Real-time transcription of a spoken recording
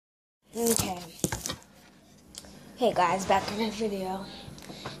Hey guys, back in the video.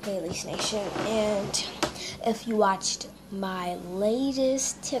 Hey Lease Nation, and if you watched my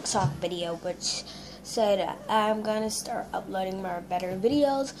latest TikTok video, which said I'm gonna start uploading more better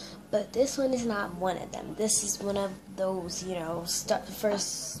videos, but this one is not one of them. This is one of those,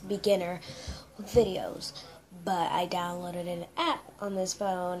 first beginner videos. But I downloaded an app on this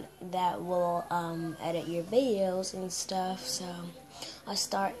phone that will edit your videos and stuff, so I'll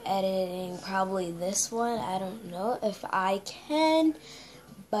start editing probably this one. I don't know if I can,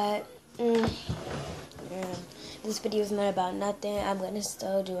 but yeah. This video is not about nothing. I'm gonna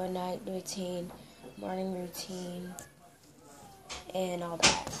still do a night routine, morning routine, and all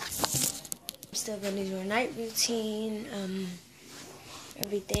that. I'm still gonna do a night routine,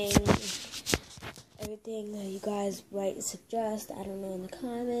 everything that you guys suggest, I don't know, in the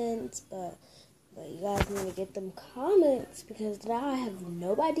comments, but you guys need to get them comments, because now I have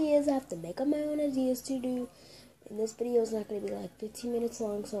no ideas. I have to make up my own ideas to do, and this video is not going to be like 15 minutes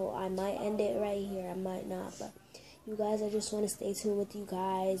long, so I might end it right here, I might not, but you guys, I just want to stay tuned with you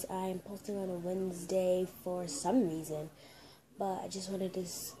guys. I am posting on a Wednesday for some reason, but I just wanted to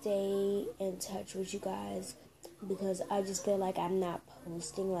stay in touch with you guys, because I just feel like I'm not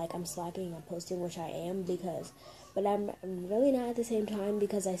posting, like I'm slacking on posting, which I am, but I'm really not at the same time,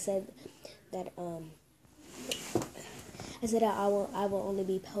 because I said that I will only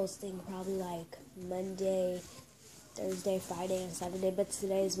be posting probably like Monday, Thursday, Friday, and Saturday, but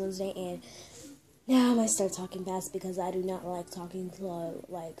today is Wednesday, and now I might start talking fast, because I do not like talking slow,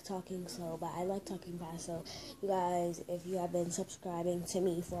 but I like talking fast. So you guys, if you have been subscribing to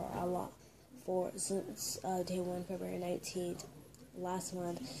me since day 1, February 19th, last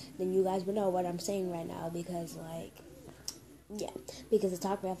month, then you guys would know what I'm saying right now, because because I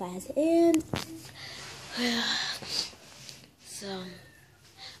talk real fast, and so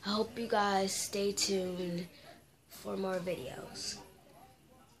I hope you guys stay tuned for more videos,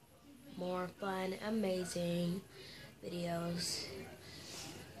 more fun, amazing videos.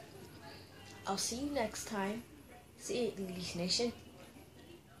 I'll see you next time. See you, Lease Nation.